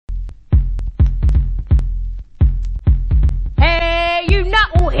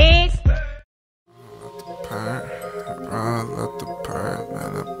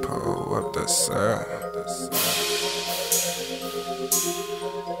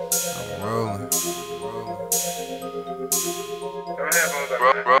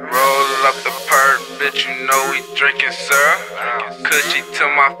Roll up the perk, bitch, you know we drinking, sir. Cushy to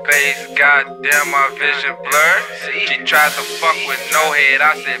my face, goddamn my vision blurred. She tried to fuck with no head,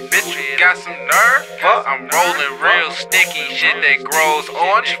 I said, bitch, you got some nerve? I'm rolling real sticky shit that grows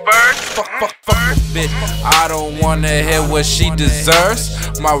orange first. Fuck a bitch, I don't wanna hear what she deserves.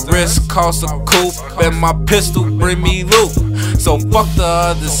 My wrist costs a coupe and my pistol bring me loot. So fuck the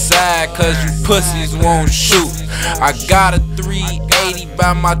other side, cause you pussies won't shoot. I got a 380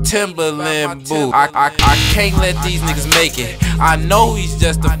 by my Timberland boot. I can't let these niggas make it. I know he's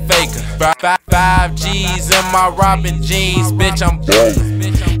just a faker. 5 G's in my Robin jeans, bitch, I'm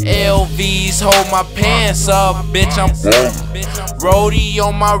booming. LVs hold my pants up, bitch, I'm booming. Roadie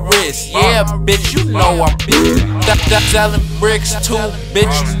on my wrist, yeah, bitch, you know I'm big. Selling bricks too,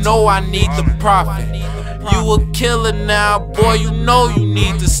 bitch, you know I need the profit. You a killer now, boy, you know you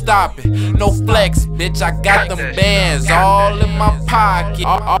need to stop it. No flex, bitch, I got them bands all in my pocket.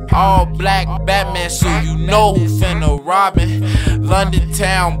 All black Batman suit, you know who finna rob me. London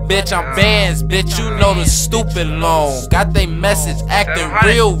Towne, bitch, I'm Bands, bitch, you know the stupid loan. Got they message acting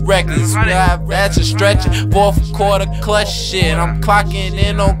real reckless, that's a stretching. Fourth quarter clutch shit, I'm clocking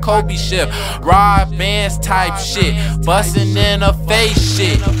in on Kobe shit. Rod Bands type shit, bustin' in her face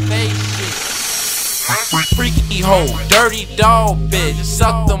shit. Freaky hoe, dirty dog bitch,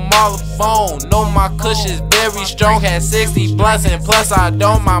 suck them all the phone. Know my kush is very strong, had 60 blunts and plus I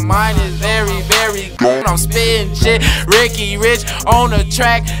don't. My mind is very, very good. I'm spitting shit, Ricky Rich on the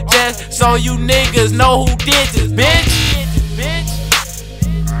track, just so you niggas know who did this, bitch.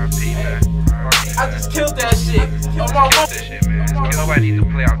 I just killed that shit. Nobody needs to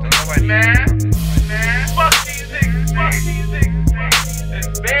play out there. Nobody, man.